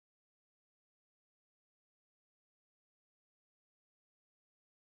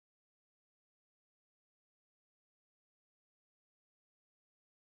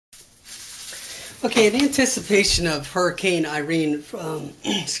Okay, in anticipation of Hurricane Irene,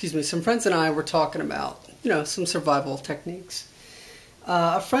 excuse me, some friends and I were talking about, some survival techniques.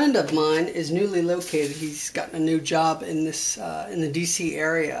 A friend of mine is newly located. He's gotten a new job in in the DC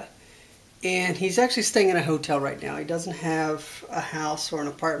area, and he's actually staying in a hotel right now. He doesn't have a house or an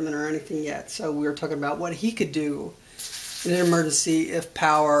apartment or anything yet, so we were talking about what he could do in an emergency if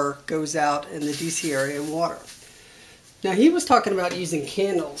power goes out in the DC area and water. Now, he was talking about using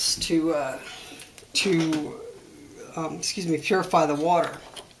candles to purify the water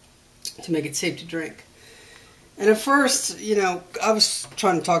to make it safe to drink. And at first, I was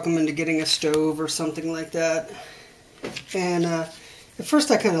trying to talk him into getting a stove or something like that. And at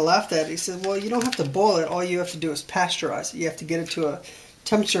first I kind of laughed at it. He said, well, you don't have to boil it. All you have to do is pasteurize it. You have to get it to a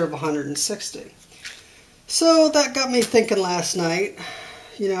temperature of 160. So that got me thinking last night,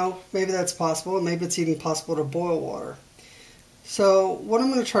 maybe that's possible. Maybe it's even possible to boil water. So what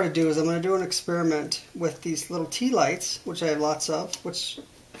I'm going to try to do is I'm going to do an experiment with these little tea lights, which I have lots of, lots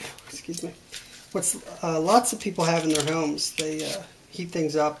of people have in their homes. They heat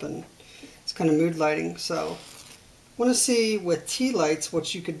things up, and it's kind of mood lighting. So I want to see with tea lights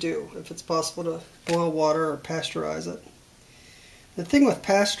what you could do, if it's possible to boil water or pasteurize it. The thing with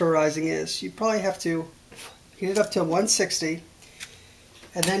pasteurizing is you probably have to heat it up to 160,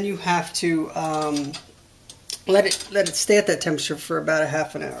 and then you have to let it stay at that temperature for about a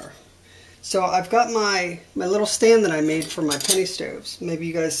half an hour. So I've got my little stand that I made for my penny stoves. Maybe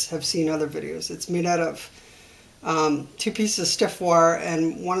you guys have seen other videos. It's made out of 2 pieces of stiff wire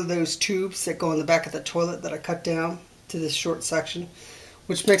and one of those tubes that go in the back of the toilet that I cut down to this short section,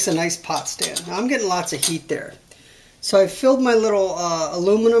 which makes a nice pot stand. Now I'm getting lots of heat there. So I filled my little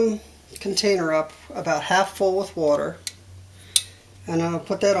aluminum container up about half full with water, and I'll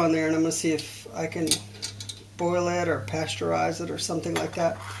put that on there, and I'm going to see if I can boil it or pasteurize it or something like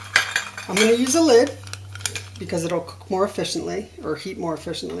that. I'm going to use a lid because it'll cook more efficiently or heat more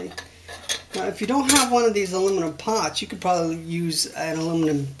efficiently. Now, if you don't have one of these aluminum pots, you could probably use an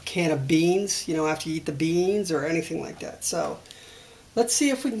aluminum can of beans, after you eat the beans or anything like that. So let's see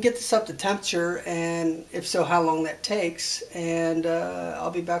if we can get this up to temperature, and if so, how long that takes. And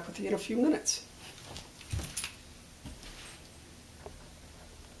I'll be back with you in a few minutes.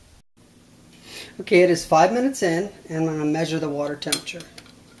 Okay, it is 5 minutes in, and I'm going to measure the water temperature.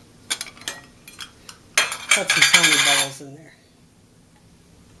 Got some tiny bubbles in there.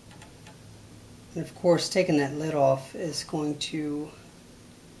 And of course, taking that lid off is going to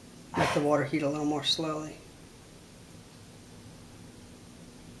make the water heat a little more slowly.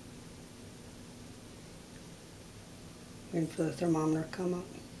 Waiting for the thermometer to come up.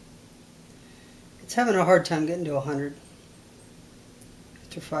 It's having a hard time getting to 100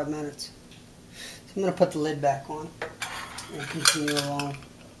 after 5 minutes. So I'm going to put the lid back on and continue along.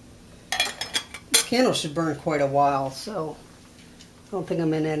 This candle should burn quite a while, so I don't think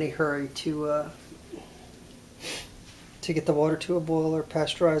I'm in any hurry to get the water to a boil or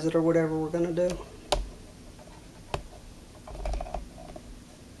pasteurize it or whatever we're going to do.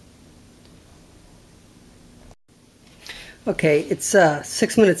 Okay, it's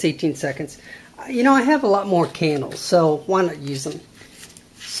 6 minutes 18 seconds. I have a lot more candles, so why not use them?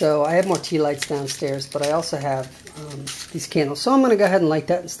 So I have more tea lights downstairs, but I also have these candles. So I'm going to go ahead and light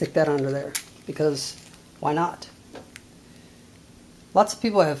that and stick that under there, because why not? Lots of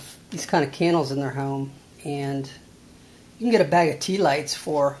people have these kind of candles in their home, and you can get a bag of tea lights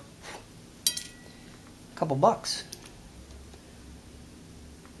for a couple bucks.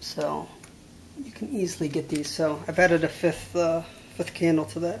 So you can easily get these. So I've added a fifth candle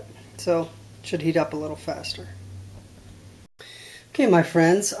to that, so it should heat up a little faster. Okay, my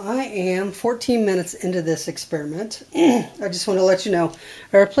friends, I am 14 minutes into this experiment. I just want to let you know,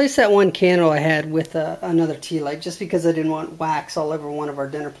 I replaced that one candle I had with another tea light, just because I didn't want wax all over one of our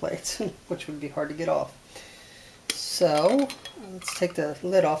dinner plates, which would be hard to get off. So, let's take the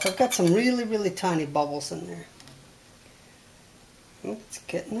lid off. I've got some really, really tiny bubbles in there. It's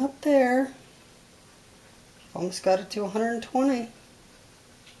getting up there. Almost got it to 120. All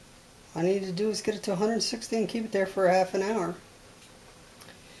I need to do is get it to 160 and keep it there for a half an hour.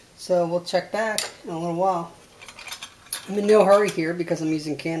 So we'll check back in a little while. I'm in no hurry here because I'm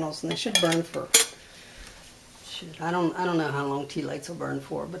using candles, and they should burn for, I don't know how long tea lights will burn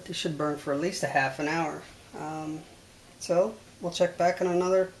for, but they should burn for at least a half an hour. So we'll check back in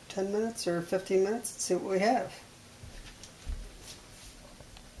another 10 minutes or 15 minutes and see what we have.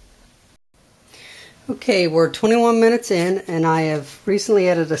 Okay, we're 21 minutes in, and I have recently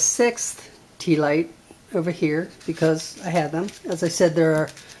added a 6th tea light over here because I had them. As I said, there are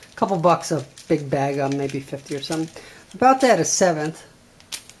a couple bucks a big bag of, maybe 50 or something. About to add a 7th.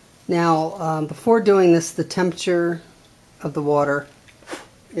 Now, before doing this, the temperature of the water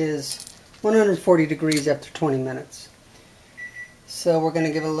is 140 degrees after 20 minutes. So we're going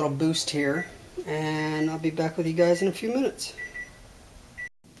to give it a little boost here, and I'll be back with you guys in a few minutes.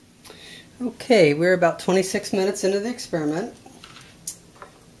 Okay, we're about 26 minutes into the experiment.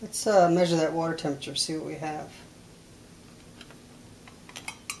 Let's measure that water temperature, see what we have.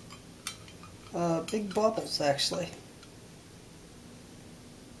 Big bubbles, actually.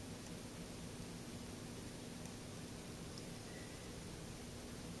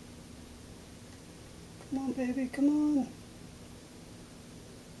 Come on, baby, come on.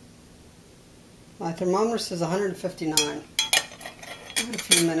 My thermometer says 159. Give it a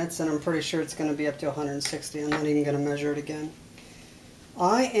few minutes and I'm pretty sure it's going to be up to 160. I'm not even going to measure it again.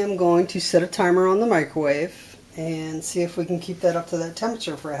 I am going to set a timer on the microwave and see if we can keep that up to that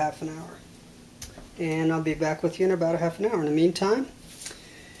temperature for a half an hour. And I'll be back with you in about a half an hour. In the meantime,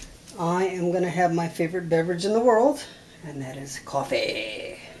 I am going to have my favorite beverage in the world, and that is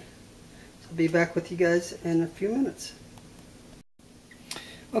coffee. So I'll be back with you guys in a few minutes.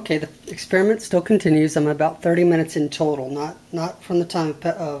 Okay, the experiment still continues. I'm about 30 minutes in total, not from the time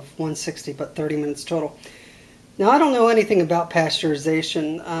of 160, but 30 minutes total. Now, I don't know anything about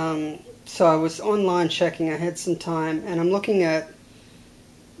pasteurization, so I was online checking. I had some time, and I'm looking at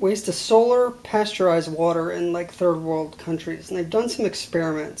ways to solar pasteurize water in like third world countries, and they've done some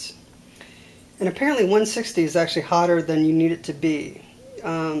experiments. And apparently 160 is actually hotter than you need it to be.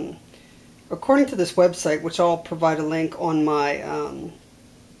 According to this website, which I'll provide a link on my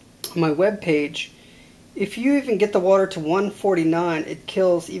web page, if you even get the water to 149, it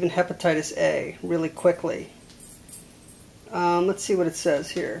kills even hepatitis A really quickly. Let's see what it says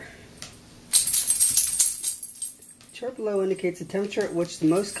here. The chart below indicates the temperature at which the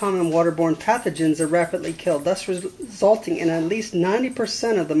most common waterborne pathogens are rapidly killed, thus resulting in at least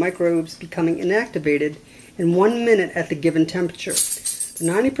 90% of the microbes becoming inactivated in 1 minute at the given temperature. The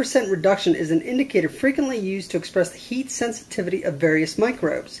 90% reduction is an indicator frequently used to express the heat sensitivity of various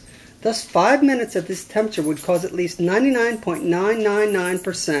microbes. Thus, 5 minutes at this temperature would cause at least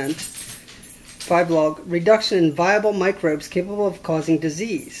 99.999% 5-log reduction in viable microbes capable of causing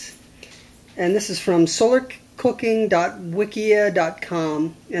disease. And this is from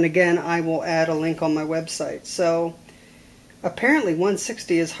solarcooking.wikia.com, and again, I will add a link on my website. So apparently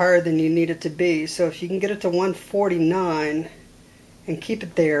 160 is higher than you need it to be, so if you can get it to 149 and keep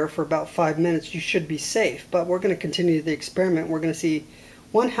it there for about 5 minutes, you should be safe. But we're going to continue the experiment. We're going to see,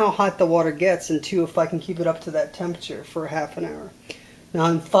 one, how hot the water gets, and two, if I can keep it up to that temperature for half an hour. Now,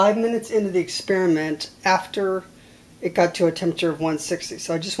 I'm 5 minutes into the experiment after it got to a temperature of 160,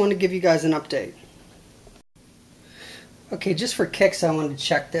 so I just want to give you guys an update. Okay, just for kicks, I wanted to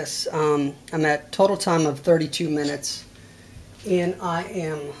check this. I'm at total time of 32 minutes, and I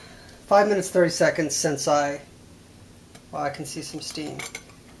am 5 minutes 30 seconds since well, I can see some steam,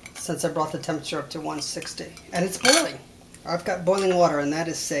 since I brought the temperature up to 160, and it's boiling. I've got boiling water, and that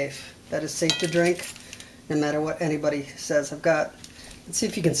is safe. That is safe to drink, no matter what anybody says. Let's see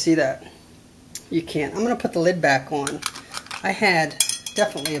if you can see that. You can't. I'm going to put the lid back on. I had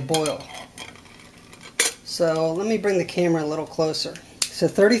definitely a boil. So let me bring the camera a little closer. So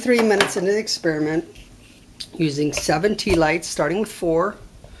 33 minutes into the experiment, using 7 tea lights, starting with 4,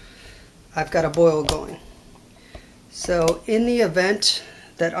 I've got a boil going. So in the event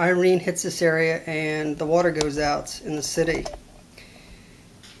that Irene hits this area and the water goes out in the city,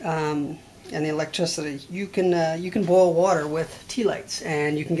 and the electricity, you can boil water with tea lights,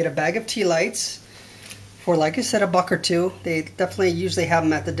 and you can get a bag of tea lights for, like I said, $1 or $2. They definitely usually have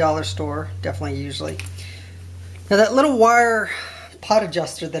them at the dollar store, usually. Now that little wire pot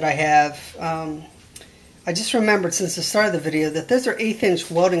adjuster that I have, I just remembered since the start of the video that those are 1/8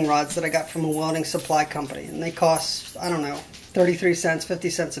 inch welding rods that I got from a welding supply company, and they cost, I don't know, 33 cents, 50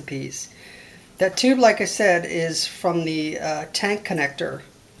 cents a piece. That tube, like I said, is from the tank connector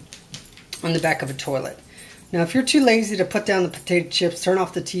on the back of a toilet. Now, if you're too lazy to put down the potato chips, turn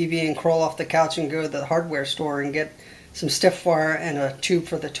off the TV, and crawl off the couch and go to the hardware store and get some stiff wire and a tube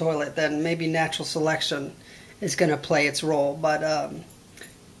for the toilet, then maybe natural selection is going to play its role. But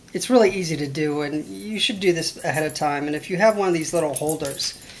it's really easy to do, and you should do this ahead of time. And if you have one of these little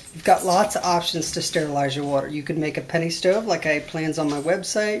holders, you've got lots of options to sterilize your water. You can make a penny stove like I have plans on my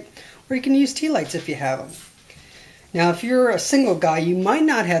website, or you can use tea lights if you have them. Now, if you're a single guy, you might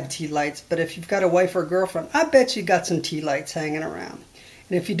not have tea lights, but if you've got a wife or a girlfriend, I bet you got some tea lights hanging around.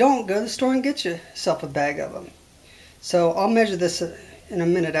 And if you don't, go to the store and get yourself a bag of them. So I'll measure this in a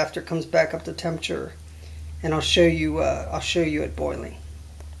minute after it comes back up to temperature, and I'll show you it boiling.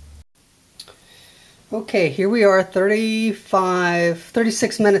 Okay, here we are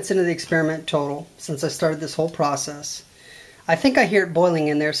 36 minutes into the experiment total since I started this whole process. I think I hear it boiling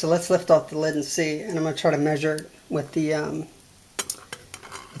in there, so let's lift off the lid and see. And I'm going to try to measure it with the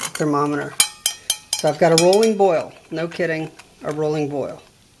thermometer. So I've got a rolling boil. No kidding, a rolling boil.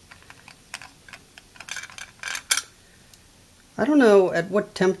 I don't know at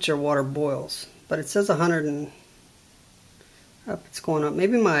what temperature water boils, but it says 100 and up, it's going up.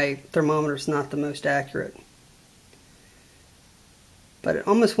 Maybe my thermometer's not the most accurate. But it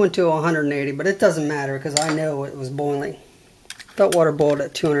almost went to 180, but it doesn't matter because I know it was boiling. I thought water boiled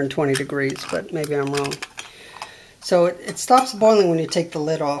at 220 degrees, but maybe I'm wrong. So it stops boiling when you take the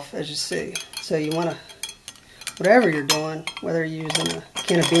lid off, as you see. So you want to, whatever you're doing, whether you're using a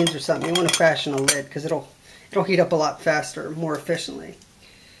can of beans or something, you want to fashion a lid because it'll heat up a lot faster, more efficiently.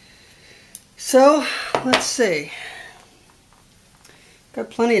 So let's see. Got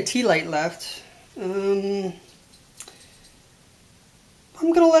plenty of tea light left. I'm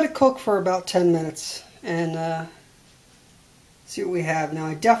going to let it cook for about 10 minutes and see what we have.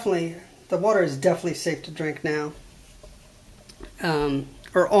 Now the water is definitely safe to drink now.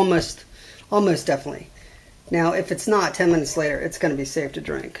 Or almost definitely. Now if it's not, 10 minutes later, it's going to be safe to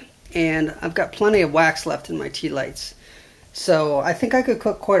drink. And I've got plenty of wax left in my tea lights. So I think I could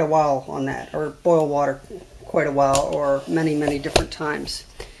cook quite a while on that, or boil water quite a while, or many, many different times.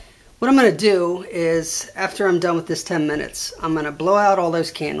 What I'm going to do is, after I'm done with this 10 minutes, I'm going to blow out all those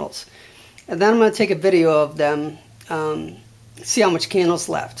candles. And then I'm going to take a video of them, see how much candle's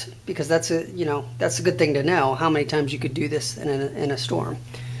left, because that's a good thing to know, how many times you could do this in a storm.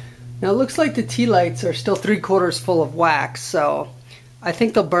 Now it looks like the tea lights are still 3/4 full of wax, so I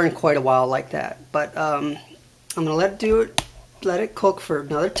think they'll burn quite a while like that. But I'm going to let it cook for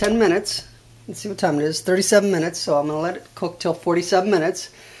another 10 minutes. Let's see what time it is, 37 minutes, so I'm going to let it cook till 47 minutes.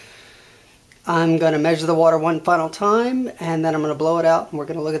 I'm going to measure the water one final time, and then I'm going to blow it out, and we're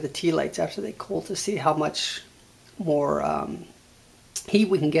going to look at the tea lights after they cool to see how much more heat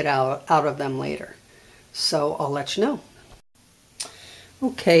we can get out of them later. So I'll let you know.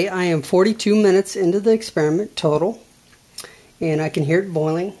 Okay, I am 42 minutes into the experiment total, and I can hear it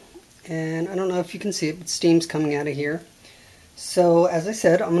boiling, and I don't know if you can see it, but steam's coming out of here. So as I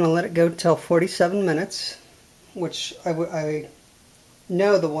said, I'm going to let it go till 47 minutes, which I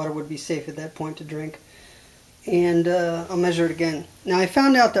know the water would be safe at that point to drink. And I'll measure it again. Now I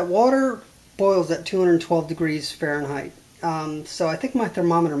found out that water boils at 212 degrees Fahrenheit. So I think my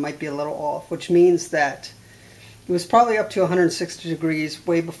thermometer might be a little off, which means that it was probably up to 160 degrees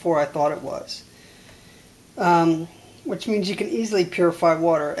way before I thought it was. Which means you can easily purify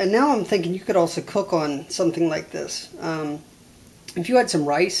water. And now I'm thinking you could also cook on something like this. If you had some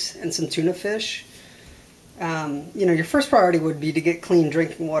rice and some tuna fish, your first priority would be to get clean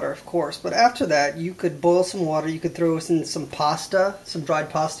drinking water, of course. But after that, you could boil some water. You could throw in some pasta, some dried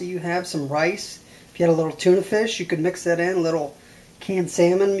pasta you have, some rice. If you had a little tuna fish, you could mix that in. A little canned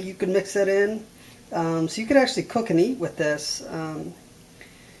salmon, you could mix that in. So you could actually cook and eat with this.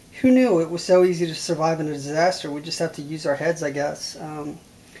 Who knew it was so easy to survive in a disaster? We just have to use our heads, I guess.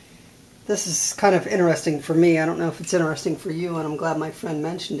 This is kind of interesting for me. I don't know if it's interesting for you, and I'm glad my friend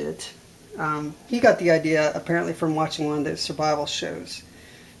mentioned it. He got the idea apparently from watching one of those survival shows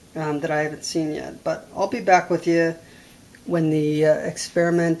that I haven't seen yet. But I'll be back with you when the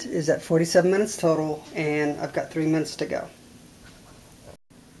experiment is at 47 minutes total, and I've got 3 minutes to go.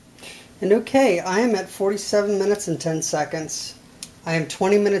 And okay, I am at 47 minutes and 10 seconds. I am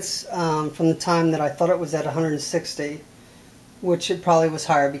 20 minutes from the time that I thought it was at 160, which it probably was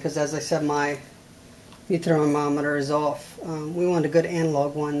higher because, as I said, my thermometer is off. We want a good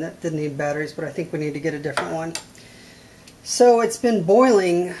analog one that didn't need batteries, but I think we need to get a different one. So it's been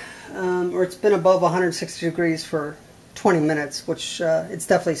boiling, or it's been above 160 degrees for 20 minutes, which it's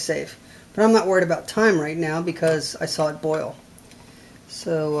definitely safe. But I'm not worried about time right now because I saw it boil.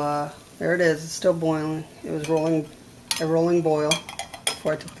 So there it is. It's still boiling. It was a rolling boil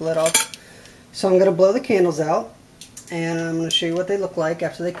before I took the lid off. So I'm going to blow the candles out, and I'm going to show you what they look like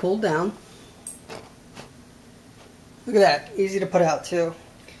after they cool down. Look at that. Easy to put out too,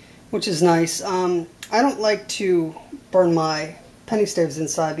 which is nice. I don't like to burn my penny stoves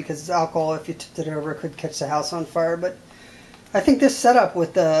inside because it's alcohol. If you tipped it over, it could catch the house on fire. But I think this setup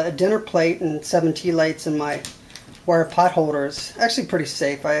with a dinner plate and 7 tea lights and my wire pot holders actually pretty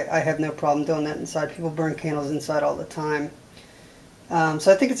safe. I have no problem doing that inside. People burn candles inside all the time.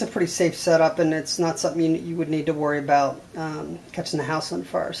 So I think it's a pretty safe setup, and it's not something you would need to worry about catching the house on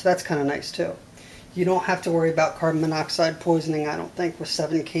fire. So that's kind of nice too. You don't have to worry about carbon monoxide poisoning, I don't think, with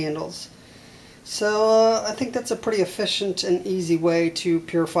 7 candles. So I think that's a pretty efficient and easy way to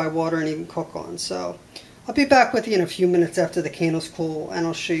purify water and even cook on. So I'll be back with you in a few minutes after the candles cool, and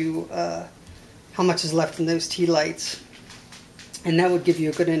I'll show you how much is left in those tea lights. And that would give you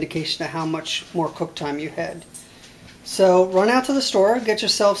a good indication of how much more cook time you had. So run out to the store, get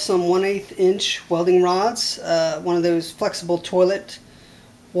yourself some 1/8 inch welding rods, one of those flexible toilet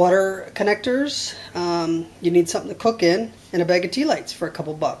water connectors. You need something to cook in, and a bag of tea lights for a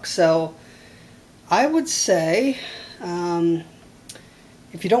couple bucks. So I would say,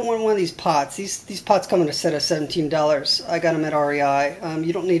 if you don't want one of these pots, these pots come in a set of $17. I got them at REI.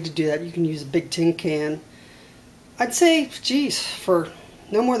 You don't need to do that. You can use a big tin can. I'd say, geez, for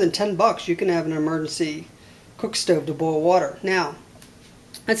no more than 10 bucks, you can have an emergency cook stove to boil water. Now,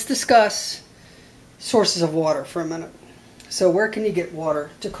 let's discuss sources of water for a minute. So where can you get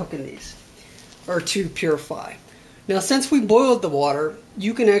water to cook in these, or to purify? Now, since we boiled the water,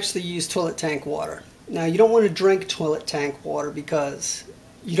 you can actually use toilet tank water. Now, you don't want to drink toilet tank water because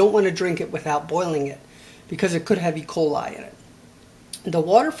you don't want to drink it without boiling it, because it could have E. coli in it. The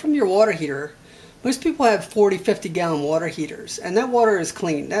water from your water heater, most people have 40, 50 gallon water heaters, and that water is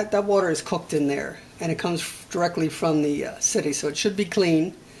clean. That water is cooked in there, and it comes directly from the city, so it should be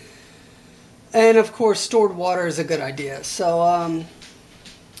clean. And of course, stored water is a good idea. So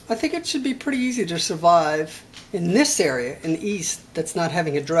I think it should be pretty easy to survive in this area in the east that's not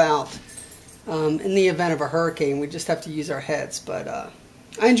having a drought. In the event of a hurricane, we just have to use our heads. But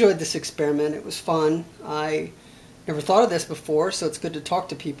I enjoyed this experiment. It was fun. I never thought of this before, so it's good to talk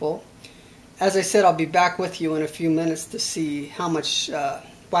to people. As I said, I'll be back with you in a few minutes to see how much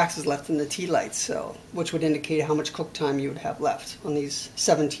wax is left in the tea lights, so which would indicate how much cook time you would have left on these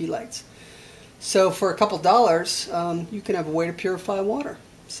 7 tea lights. So for a couple dollars, you can have a way to purify water.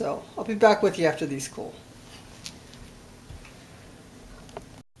 So I'll be back with you after these cool.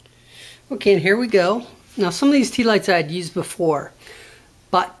 Okay, and here we go. Now, some of these tea lights I had used before,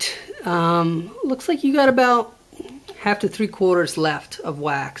 but looks like you got about 1/2 to 3/4 left of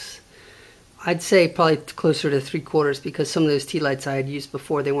wax. I'd say probably closer to 3/4, because some of those tea lights I had used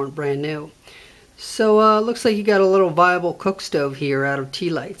before, they weren't brand new. So looks like you got a little viable cook stove here out of tea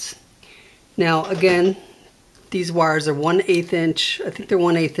lights. Now again, these wires are 1/8 inch, I think they're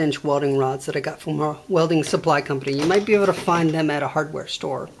 1/8 inch welding rods that I got from a welding supply company. You might be able to find them at a hardware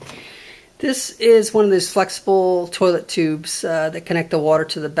store. This is one of those flexible toilet tubes that connect the water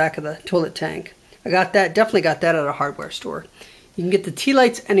to the back of the toilet tank. I got that, definitely got that at a hardware store. You can get the tea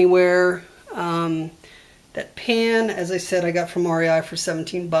lights anywhere. That pan, as I said, I got from REI for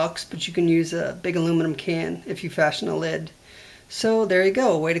 17 bucks, but you can use a big aluminum can if you fashion a lid. So there you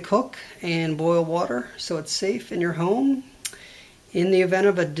go, a way to cook and boil water so it's safe in your home in the event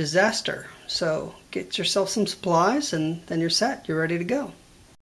of a disaster. So get yourself some supplies and then you're set, you're ready to go.